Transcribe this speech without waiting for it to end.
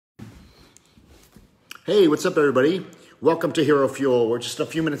Hey, what's up, everybody? Welcome to Hero Fuel. We're just a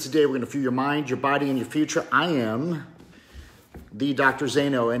few minutes a day. We're going to fuel your mind, your body, and your future. I am the Dr.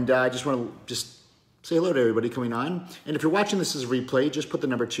 Zaino, and I just want to say hello to everybody coming on. And if you're watching this as a replay, just put the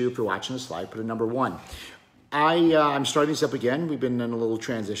number 2. If you're watching this live, put a number 1. I'm starting this up again. We've been in a little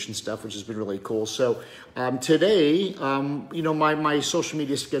transition stuff, which has been really cool. So today, my social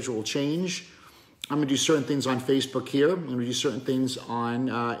media schedule will change. I'm going to do certain things on Facebook here. I'm going to do certain things on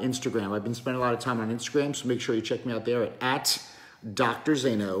Instagram. I've been spending a lot of time on Instagram, so make sure you check me out there at Dr.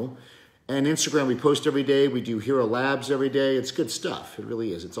 Zaino. And Instagram, we post every day. We do Hero Labs every day. It's good stuff. It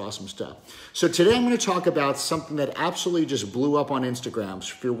really is. It's awesome stuff. So today I'm going to talk about something that absolutely just blew up on Instagram.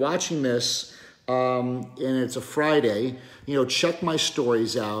 So if you're watching this and it's a Friday, check my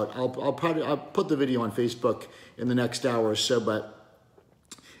stories out. I'll put the video on Facebook in the next hour or so, but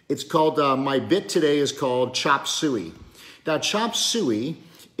it's called, my bit today is called Chop Suey. Now, Chop Suey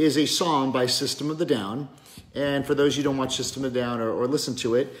is a song by System of a Down. And for those who don't watch System of a Down or listen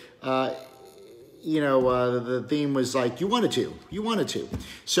to it, the theme was like, you wanted to.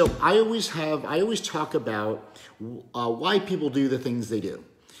 So I always talk about why people do the things they do.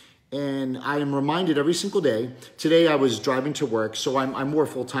 And I am reminded every single day. Today I was driving to work, so I'm more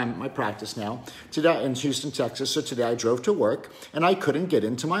full-time at my practice now. Today in Houston, Texas, so today I drove to work, and I couldn't get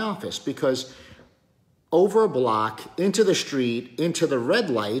into my office because over a block, into the street, into the red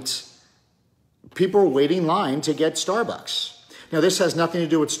light, people were waiting in line to get Starbucks. Now, this has nothing to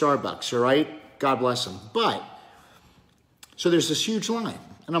do with Starbucks, all right? God bless them. But, so there's this huge line,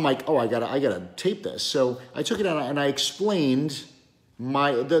 and I'm like, oh, I gotta tape this. So I took it out, and I explained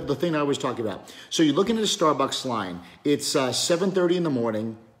the thing I always talk about. So you're looking at a Starbucks line. It's 7:30 in the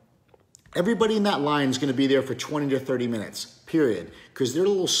morning. Everybody in that line is going to be there for 20 to 30 minutes, period, because they're a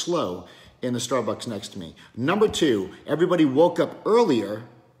little slow in the Starbucks next to me. Number 2, everybody woke up earlier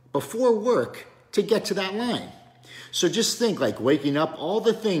before work to get to that line. So just think like waking up, all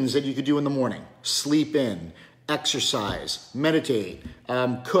the things that you could do in the morning, sleep in, exercise, meditate,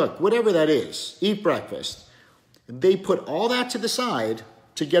 cook, whatever that is, eat breakfast. They put all that to the side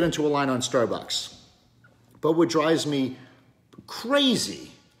to get into a line on Starbucks. But what drives me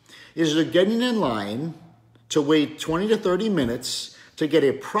crazy is they're getting in line to wait 20 to 30 minutes to get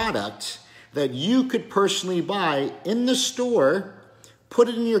a product that you could personally buy in the store, put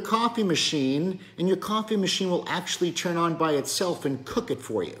it in your coffee machine, and your coffee machine will actually turn on by itself and cook it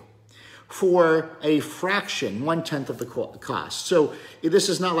for you for a fraction, 1/10 of the cost. So this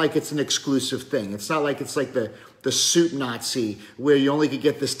is not like it's an exclusive thing. It's not like it's like the soup Nazi where you only could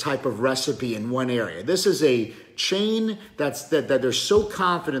get this type of recipe in one area. This is a chain that they're so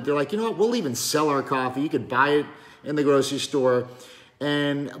confident. They're like, you know what, we'll even sell our coffee. You could buy it in the grocery store.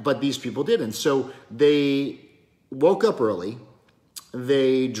 But these people didn't. So they woke up early.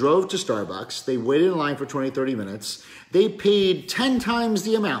 They drove to Starbucks. They waited in line for 20, 30 minutes. They paid 10 times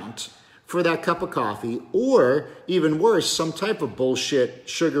the amount for that cup of coffee, or even worse, some type of bullshit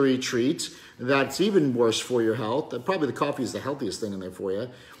sugary treat that's even worse for your health. Probably the coffee is the healthiest thing in there for you.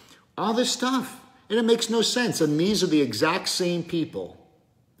 All this stuff. And it makes no sense. And these are the exact same people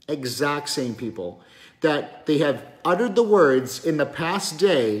that they have uttered the words in the past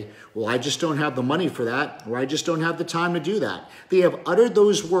day, well, I just don't have the money for that, or I just don't have the time to do that. They have uttered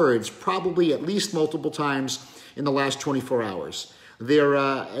those words probably at least multiple times in the last 24 hours. They're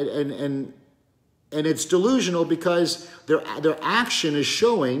and it's delusional because their action is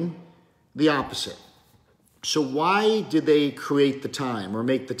showing the opposite. So why did they create the time or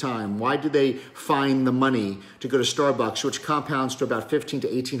make the time? Why did they find the money to go to Starbucks, which compounds to about $1,500 to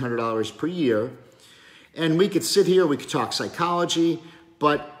 $1,800 per year? And we could sit here, we could talk psychology,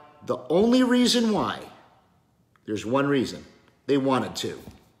 but the only reason why, there's one reason, they wanted to,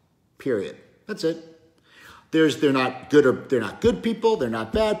 period. That's it. They're not good people, they're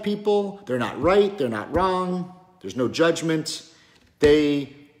not bad people, they're not right, they're not wrong, there's no judgment.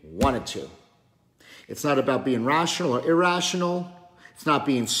 They wanted to. It's not about being rational or irrational. It's not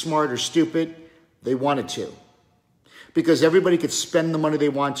being smart or stupid. They wanted to. Because everybody could spend the money they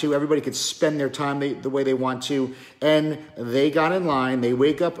want to. Everybody could spend their time the way they want to. And they got in line. They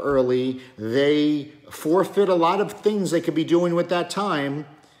wake up early. They forfeit a lot of things they could be doing with that time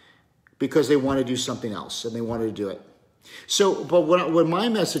because they want to do something else and they wanted to do it. So, but what my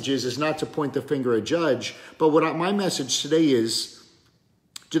message is not to point the finger at judge, but my message today is,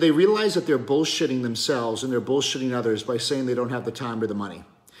 do they realize that they're bullshitting themselves and they're bullshitting others by saying they don't have the time or the money?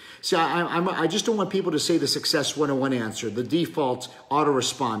 See, I just don't want people to say the Success 101 answer, the default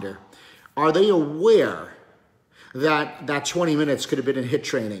autoresponder. Are they aware that 20 minutes could have been in HIIT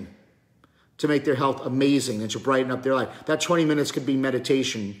training to make their health amazing and to brighten up their life? That 20 minutes could be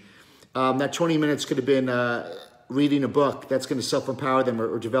meditation. That 20 minutes could have been reading a book that's going to self-empower them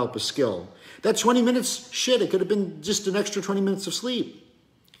or develop a skill. That 20 minutes, shit, it could have been just an extra 20 minutes of sleep.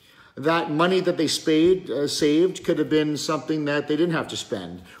 That money that they saved could have been something that they didn't have to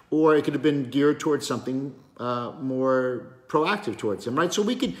spend, or it could have been geared towards something more proactive towards them, right? So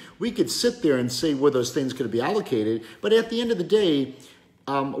we could sit there and say where those things could be allocated, but at the end of the day,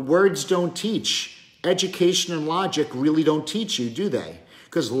 words don't teach. Education and logic really don't teach you, do they?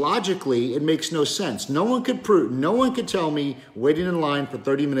 Because logically, it makes no sense. No one could tell me waiting in line for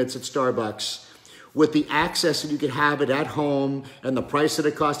 30 minutes at Starbucks with the access that you could have it at home and the price that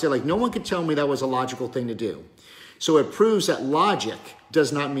it cost, like no one could tell me that was a logical thing to do. So it proves that logic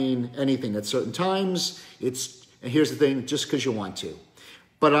does not mean anything at certain times. And here's the thing, just because you want to.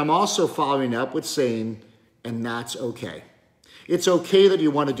 But I'm also following up with saying, and that's okay. It's okay that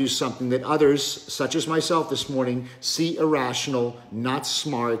you want to do something that others, such as myself this morning, see irrational, not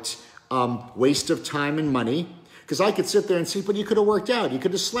smart, waste of time and money. Because I could sit there and say, but you could have worked out, you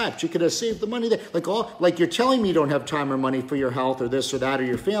could have slept, you could have saved the money. Like you're telling me you don't have time or money for your health or this or that or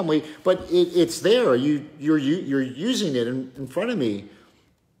your family, but it's there. You're using it in front of me,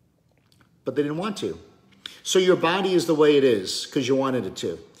 but they didn't want to. So your body is the way it is because you wanted it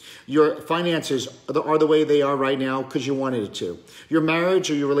to. Your finances are the way they are right now because you wanted it to. Your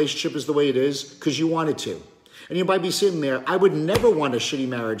marriage or your relationship is the way it is because you wanted to. And you might be sitting there, I would never want a shitty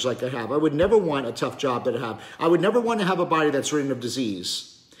marriage like I have. I would never want a tough job that I have. I would never want to have a body that's ridden of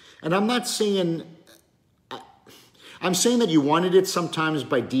disease. And I'm not saying, I'm saying that you wanted it sometimes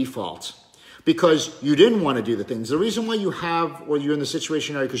by default because you didn't want to do the things. The reason why you have, or you're in the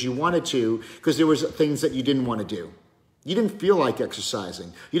situation now because you wanted to, because there was things that you didn't want to do. You didn't feel like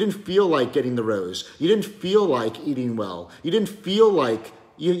exercising. You didn't feel like getting the rose. You didn't feel like eating well. You didn't feel like,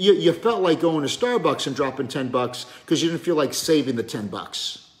 you felt like going to Starbucks and dropping $10 because you didn't feel like saving the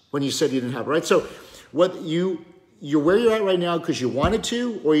 $10 when you said you didn't have it, right? So what you're where you're at right now because you wanted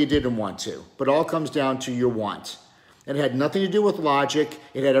to or you didn't want to, but it all comes down to your want. And it had nothing to do with logic.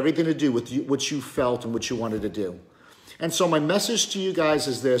 It had everything to do with what you felt and what you wanted to do. And so my message to you guys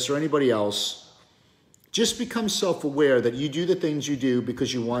is this, or anybody else, just become self-aware that you do the things you do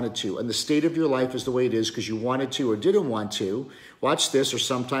because you wanted to. And the state of your life is the way it is because you wanted to or didn't want to. Watch this, or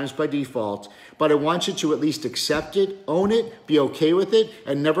sometimes by default. But I want you to at least accept it, own it, be okay with it,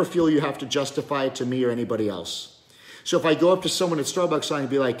 and never feel you have to justify it to me or anybody else. So if I go up to someone at Starbucks line and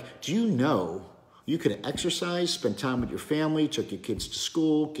be like, do you know you could have exercised, spent time with your family, took your kids to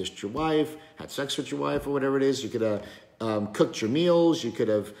school, kissed your wife, had sex with your wife or whatever it is. You could have cooked your meals, you could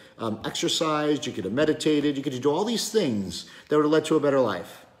have exercised, you could have meditated, you could do all these things that would have led to a better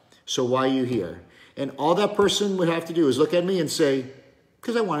life. So why are you here? And all that person would have to do is look at me and say,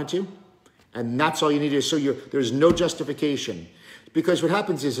 because I wanted to. And that's all you need to do. So there's no justification. Because what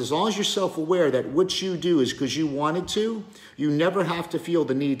happens is, as long as you're self-aware that what you do is because you wanted to, you never have to feel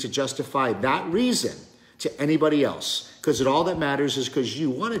the need to justify that reason to anybody else. Because all that matters is because you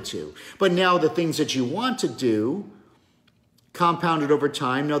wanted to. But now the things that you want to do, compounded over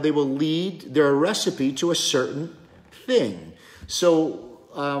time, now they will lead, they're a recipe to a certain thing. So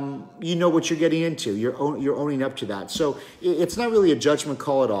you know what you're getting into. You're owning up to that. So it's not really a judgment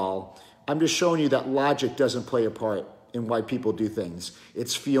call at all. I'm just showing you that logic doesn't play a part in why people do things.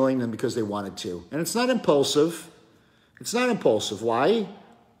 It's feeling them because they wanted to. And it's not impulsive. It's not impulsive. Why?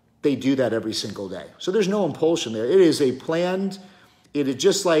 They do that every single day. So there's no impulsion there. It is a planned, it is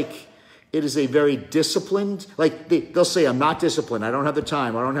just like, it is a very disciplined, like they'll say, I'm not disciplined. I don't have the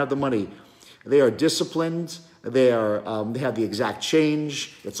time. I don't have the money. They are disciplined. They have the exact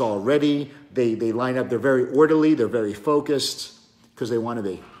change. It's all ready. They line up. They're very orderly. They're very focused because they want to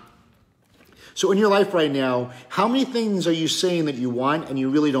be. So in your life right now, how many things are you saying that you want and you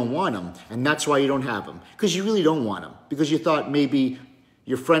really don't want them? And that's why you don't have them. Because you really don't want them. Because you thought maybe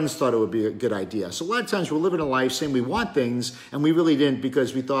your friends thought it would be a good idea. So a lot of times we're living a life saying we want things and we really didn't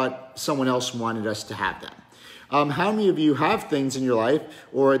because we thought someone else wanted us to have them. How many of you have things in your life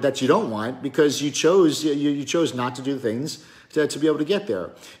or that you don't want because you chose not to do things to be able to get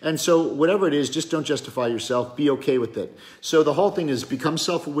there? And so whatever it is, just don't justify yourself. Be okay with it. So the whole thing is become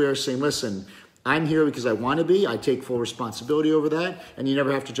self-aware, saying, listen, I'm here because I want to be. I take full responsibility over that. And you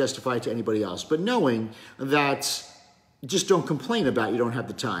never have to justify it to anybody else. But knowing that, just don't complain about you don't have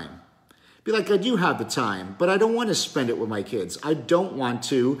the time. Be like, I do have the time, but I don't want to spend it with my kids. I don't want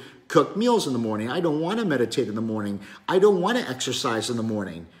to cook meals in the morning. I don't want to meditate in the morning. I don't want to exercise in the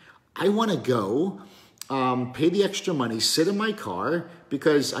morning. I want to go pay the extra money, sit in my car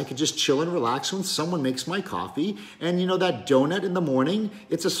because I could just chill and relax when someone makes my coffee. And you know that donut in the morning,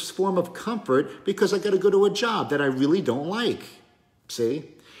 it's a form of comfort because I got to go to a job that I really don't like. See?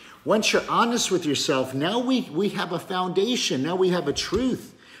 Once you're honest with yourself, now we have a foundation. Now we have a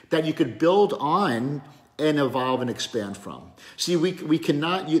truth that you could build on and evolve and expand from. See, we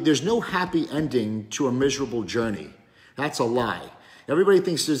cannot, there's no happy ending to a miserable journey. That's a lie. Everybody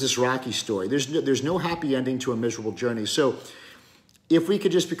thinks there's this Rocky story. There's no happy ending to a miserable journey. So if we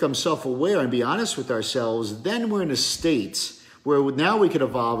could just become self-aware and be honest with ourselves, then we're in a state where now we could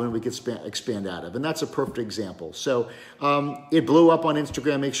evolve and we could expand out of. And that's a perfect example. So it blew up on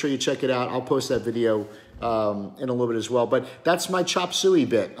Instagram. Make sure you check it out. I'll post that video in a little bit as well. But that's my Chop Suey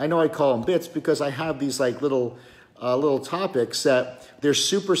bit. I know I call them bits because I have these like little topics that they're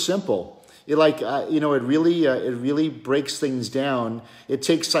super simple. It really breaks things down. It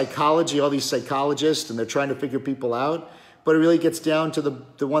takes psychology, all these psychologists, and they're trying to figure people out. But it really gets down to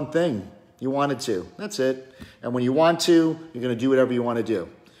the one thing. You wanted to. That's it. And when you want to, you're going to do whatever you want to do.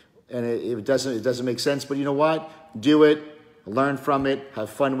 And it doesn't make sense, but you know what? Do it. Learn from it. Have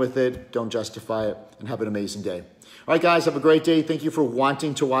fun with it. Don't justify it. And have an amazing day. All right, guys, have a great day. Thank you for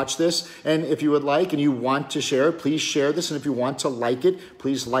wanting to watch this. And if you would like and you want to share it, please share this. And if you want to like it,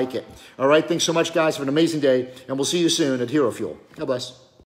 please like it. All right, thanks so much, guys. Have an amazing day. And we'll see you soon at Hero Fuel. God bless.